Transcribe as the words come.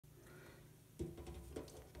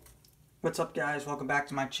What's up, guys? Welcome back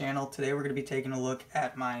to my channel. Today we're going to be taking a look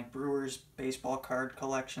at my Brewers baseball card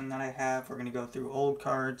collection that I have. We're going to go through old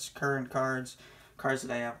cards, current cards, cards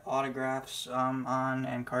that I have autographs on,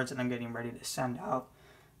 and cards that I'm getting ready to send out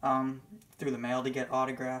through the mail to get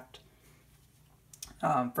autographed.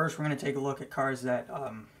 First, we're going to take a look at cards that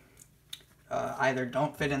either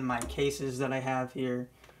don't fit in my cases that I have here,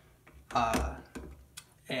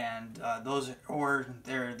 those, or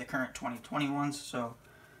they're the current 2020 ones. So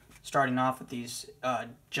starting off with these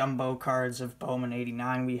jumbo cards of Bowman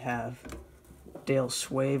 89, we have Dale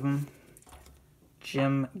Swavem,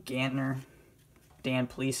 Jim Gantner, Dan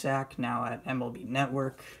Plesac, now at MLB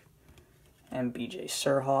Network, and BJ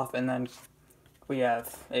Surhoff. And then we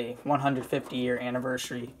have a 150-year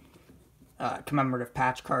anniversary commemorative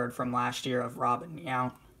patch card from last year of Robin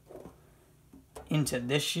Yount. Into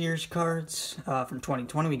this year's cards from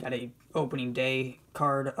 2020, we got a opening day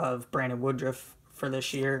card of Brandon Woodruff for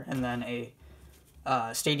this year, and then a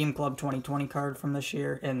Stadium Club 2020 card from this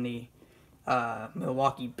year, and the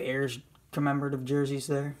Milwaukee Bears commemorative jerseys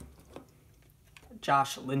there.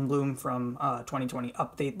 Josh Lindblom from 2020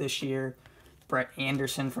 update this year. Brett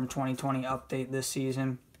Anderson from 2020 update this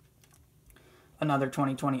season. Another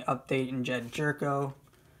 2020 update in Jed Jerko,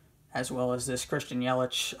 as well as this Christian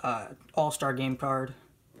Yelich All-Star Game card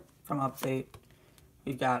from update.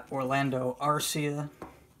 We've got Orlando Arcia,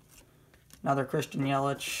 another Christian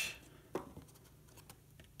Yelich,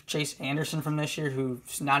 Chase Anderson from this year,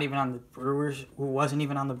 who's not even on the Brewers, who wasn't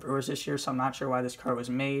even on the Brewers this year, so I'm not sure why this card was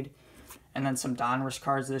made. And then some Donruss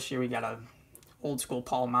cards this year. We got a old school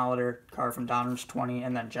Paul Molitor card from Donruss 20,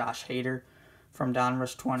 and then Josh Hader from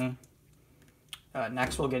Donruss 20.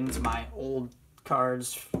 Next, we'll get into my old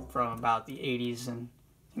cards from about the 80s, and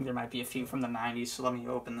I think there might be a few from the 90s, so let me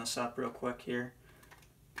open this up real quick here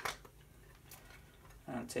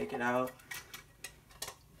and take it out.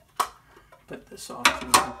 Put this off to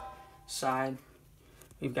the side.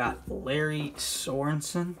 We've got Larry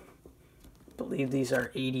Sorensen. I believe these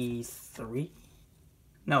are 83?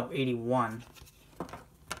 No, 81.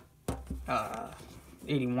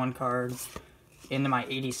 81 cards. Into my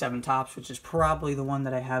 87 Topps, which is probably the one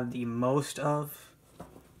that I have the most of.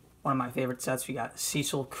 One of my favorite sets. We got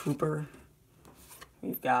Cecil Cooper.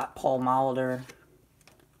 We've got Paul Molitor.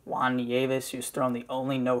 Juan Nieves, who's thrown the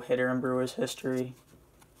only no-hitter in Brewers history.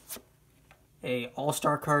 A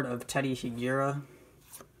All-Star card of Teddy Higuera.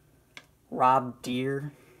 Rob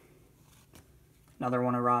Deere. Another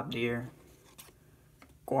one of Rob Deere.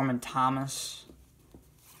 Gorman Thomas.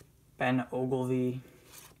 Ben Ogilvy.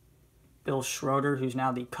 Bill Schroeder, who's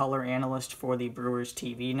now the color analyst for the Brewers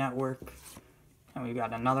TV network. And we've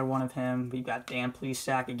got another one of him. We've got Dan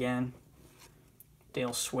Plesac again.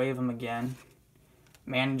 Dale Swavem again.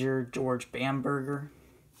 Manager George Bamberger.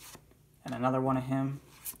 And another one of him.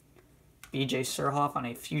 BJ Surhoff on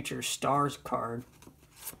a Future Stars card.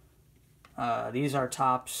 These are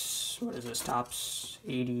Topps, what is this, Topps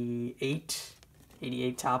 88?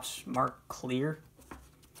 88 Topps Mark Clear.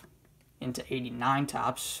 Into 89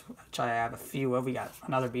 Topps, which I have a few of. We got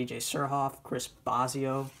another BJ Surhoff, Chris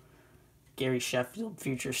Bosio, Gary Sheffield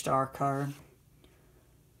Future Star card.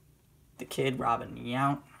 The kid, Robin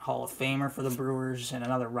Yount, Hall of Famer for the Brewers, and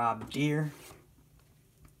another Rob Deere.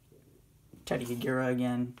 Teddy Higuera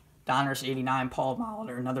again. Donruss 89, Paul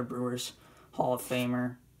Molitor, another Brewers Hall of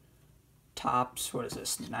Famer. Topps, what is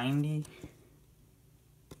this, 90?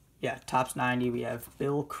 Yeah, Topps 90, we have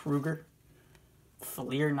Bill Kruger.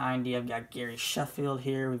 Fleer 90, I've got Gary Sheffield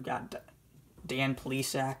here. We've got Dan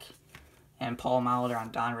Plesac and Paul Molitor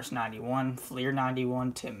on Donruss 91. Fleer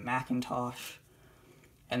 91, Tim McIntosh.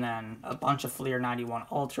 And then a bunch of Fleer 91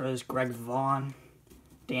 Ultras. Greg Vaughn,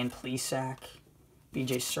 Dan Plesac,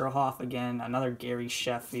 BJ Surhoff again, another Gary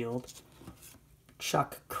Sheffield,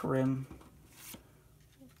 Chuck Krim,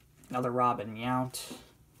 another Robin Yount,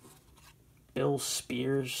 Bill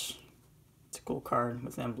Spears. It's a cool card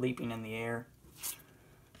with them leaping in the air.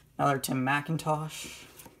 Another Tim McIntosh.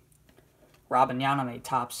 Robin Yount on a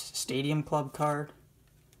Topps Stadium Club card.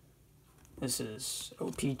 This is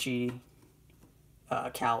O-Pee-Chee,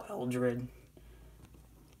 Cal Eldred.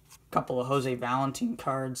 Couple of Jose Valentin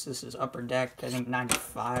cards. This is Upper Deck, I think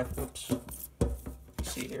 95. Whoops.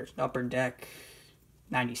 Let's see here. Upper Deck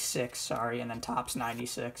 96, sorry, and then Topps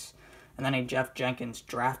 96. And then a Jeff Jenkins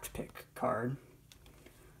draft pick card.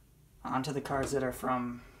 On to the cards that are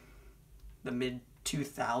from the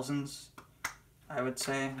mid-2000s, I would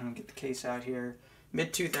say. I'm going to get the case out here.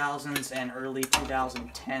 Mid-2000s and early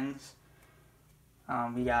 2010s.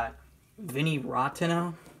 We got Vinny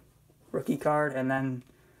Rottino, rookie card, and then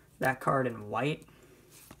that card in white.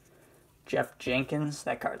 Jeff Jenkins.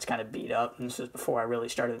 That card's kind of beat up, and this was before I really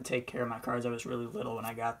started to take care of my cards. I was really little when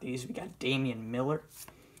I got these. We got Damian Miller,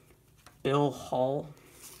 Bill Hull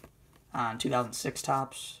on 2006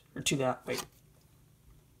 tops, or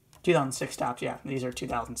 2006 tops, yeah. These are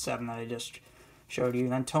 2007 that I just showed you.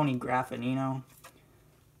 Then Tony Graffinino. I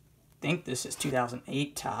think this is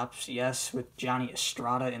 2008 tops, yes, with Johnny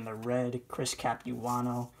Estrada in the red, Chris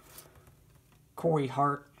Capuano, Corey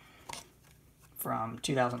Hart from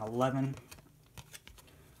 2011,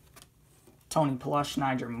 Tony Plush,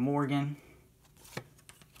 Niger Morgan,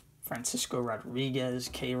 Francisco Rodriguez,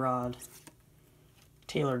 K-Rod,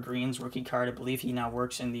 Taylor Green's rookie card. I believe he now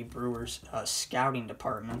works in the Brewers scouting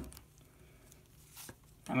department.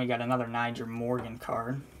 And we got another Niger Morgan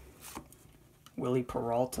card. Willie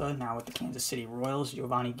Peralta, now with the Kansas City Royals.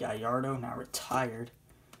 Giovanni Gallardo, now retired.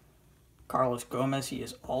 Carlos Gomez, he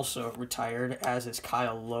is also retired, as is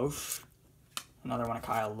Kyle Loesch. Another one of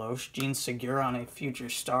Kyle Loesch. Gene Segura on a future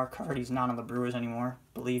star card. He's not on the Brewers anymore. I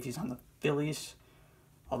believe he's on the Phillies.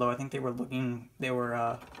 Although I think they were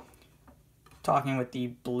talking with the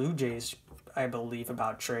Blue Jays, I believe,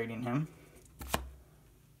 about trading him.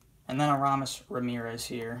 And then Aramis Ramirez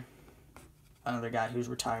here. Another guy who's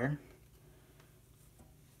retired.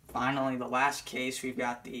 Finally, the last case, we've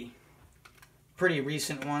got the pretty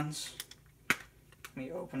recent ones. Let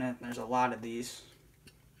me open it. There's a lot of these.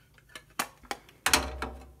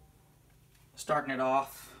 Starting it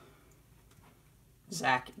off,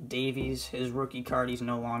 Zach Davies, his rookie card, he's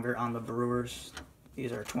no longer on the Brewers.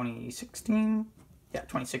 These are 2016. Yeah,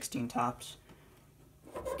 2016 tops.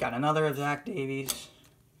 Got another of Zach Davies.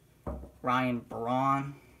 Ryan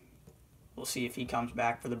Braun. We'll see if he comes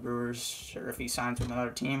back for the Brewers, or if he signs with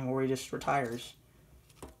another team, or he just retires.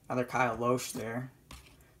 Another Kyle Loesch there.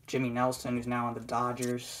 Jimmy Nelson, who's now on the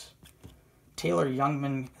Dodgers. Taylor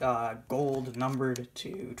Youngman, gold, numbered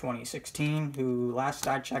to 2016, who last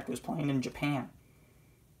I checked was playing in Japan.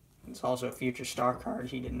 It's also a future star card.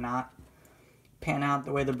 He did not pan out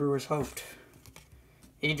the way the Brewers hoped.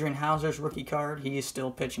 Adrian Hauser's rookie card. He is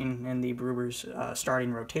still pitching in the Brewers'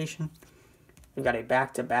 starting rotation. We've got a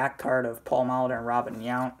back-to-back card of Paul Molitor and Robin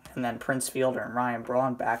Yount, and then Prince Fielder and Ryan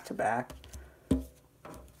Braun back-to-back.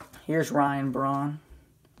 Here's Ryan Braun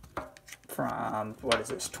from, what is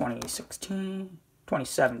this, 2016?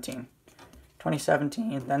 2017.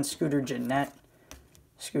 2017, then Scooter Gennett.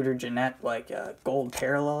 Scooter Gennett, like a gold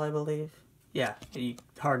parallel, I believe. Yeah,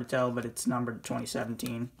 hard to tell, but it's numbered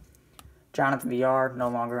 2017. Jonathan Villar, no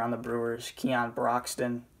longer on the Brewers. Keon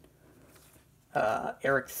Broxton.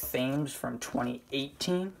 Eric Thames from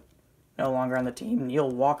 2018, no longer on the team. Neil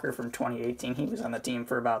Walker from 2018, he was on the team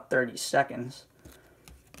for about 30 seconds.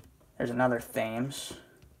 There's another Thames.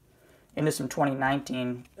 Into some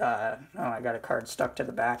 2019, oh, I got a card stuck to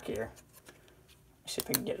the back here. Let's see if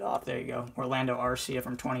I can get it off. There you go. Orlando Arcia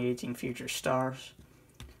from 2018 Future Stars.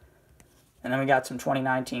 And then we got some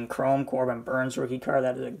 2019 Chrome, Corbin Burns rookie card.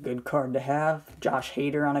 That is a good card to have. Josh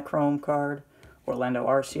Hader on a Chrome card. Orlando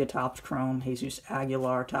Arcia Topps Chrome. Jesus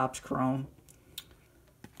Aguilar Topps Chrome.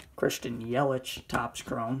 Christian Yelich Topps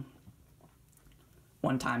Chrome.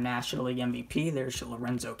 One-time National League MVP. There's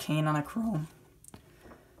Lorenzo Cain on a Chrome.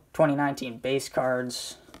 2019 base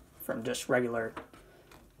cards from just regular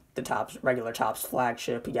Topps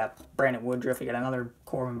flagship. You got Brandon Woodruff. You got another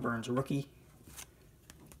Corbin Burns rookie.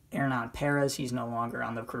 Hernan Perez, he's no longer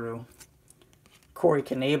on the crew. Corey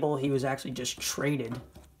Knebel, he was actually just traded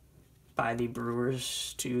by the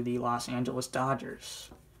Brewers to the Los Angeles Dodgers.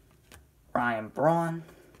 Ryan Braun.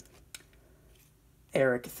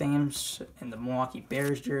 Eric Thames in the Milwaukee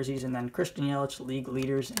Bears jerseys. And then Christian Yelich, league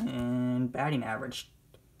leaders in batting average.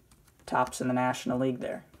 Tops in the National League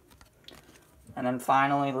there. And then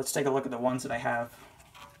finally, let's take a look at the ones that I have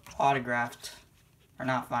autographed. Or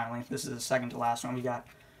not finally, this is the second to last one. We got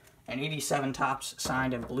an 87 Topps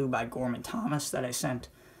signed in blue by Gorman Thomas that I sent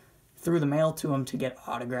through the mail to him to get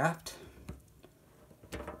autographed.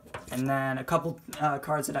 And then a couple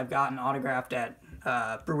cards that I've gotten autographed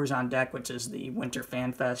at Brewers on Deck, which is the Winter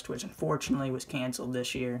Fan Fest, which unfortunately was canceled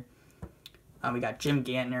this year. We got Jim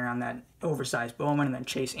Gantner on that oversized Bowman, and then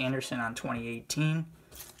Chase Anderson on 2018.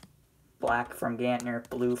 Black from Gantner,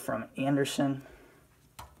 blue from Anderson.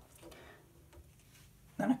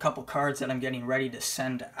 Then a couple cards that I'm getting ready to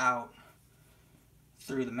send out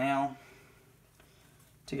through the mail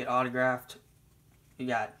to get autographed. You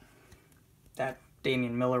got that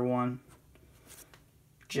Damian Miller one.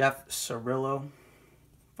 Jeff Cirillo.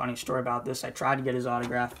 Funny story about this. I tried to get his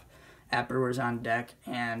autograph at Brewers on Deck,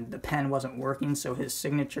 and the pen wasn't working, so his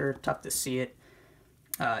signature, tough to see it.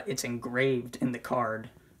 It's engraved in the card,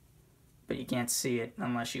 but you can't see it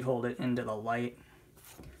unless you hold it into the light.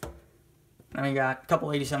 Then we got a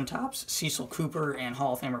couple 87 tops, Cecil Cooper and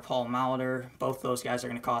Hall of Famer Paul Molitor. Both those guys are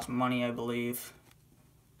going to cost money, I believe.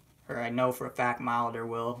 Or I know for a fact Molitor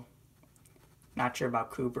will. Not sure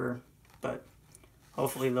about Cooper, but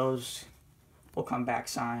hopefully those will come back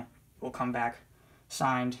signed.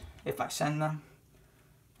 If I send them.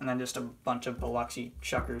 And then just a bunch of Biloxi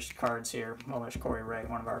Shuckers cards here. Well, there's Corey Ray,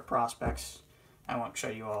 one of our prospects. I won't show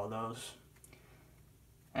you all of those.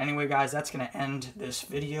 Anyway, guys, that's going to end this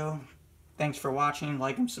video. Thanks for watching.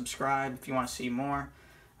 Like and subscribe if you want to see more.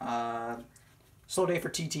 Slow day for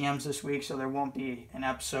TTMs this week, so there won't be an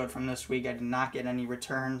episode from this week. I did not get any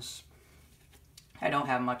returns. I don't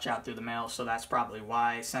have much out through the mail, so that's probably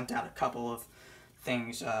why. I sent out a couple of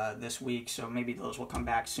things this week, so maybe those will come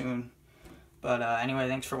back soon. But anyway,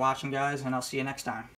 thanks for watching, guys, and I'll see you next time.